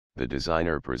the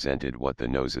designer presented what the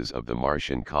noses of the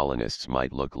Martian colonists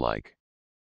might look like.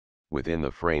 Within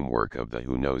the framework of the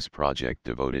Who Knows project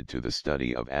devoted to the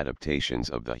study of adaptations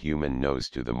of the human nose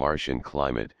to the Martian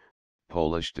climate,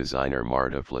 Polish designer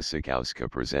Marta Flasikowska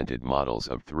presented models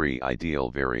of 3 ideal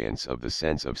variants of the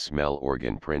sense of smell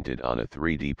organ printed on a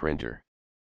 3D printer.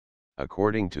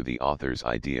 According to the author's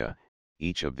idea,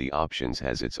 each of the options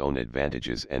has its own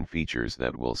advantages and features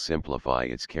that will simplify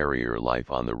its carrier life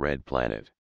on the red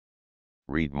planet.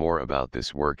 Read more about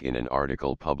this work in an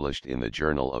article published in the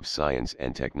Journal of Science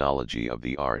and Technology of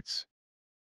the Arts.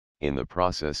 In the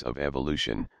process of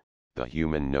evolution, the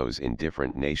human nose in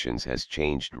different nations has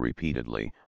changed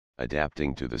repeatedly,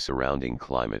 adapting to the surrounding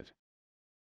climate.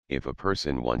 If a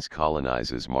person once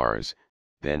colonizes Mars,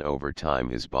 then over time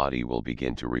his body will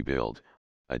begin to rebuild,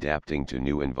 adapting to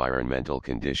new environmental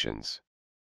conditions.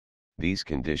 These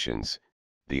conditions,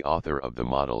 the author of the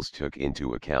models took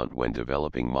into account when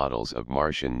developing models of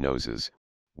Martian noses,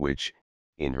 which,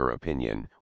 in her opinion,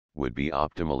 would be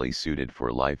optimally suited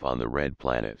for life on the red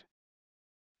planet.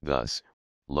 Thus,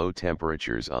 low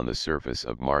temperatures on the surface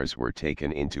of Mars were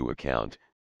taken into account.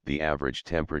 The average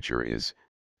temperature is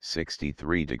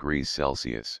 63 degrees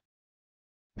Celsius.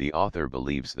 The author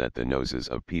believes that the noses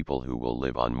of people who will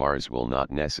live on Mars will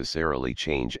not necessarily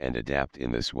change and adapt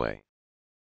in this way.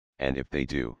 And if they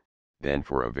do, then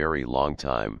for a very long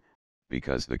time,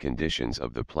 because the conditions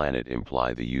of the planet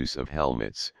imply the use of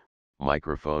helmets,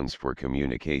 microphones for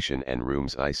communication and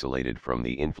rooms isolated from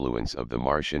the influence of the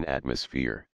Martian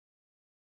atmosphere.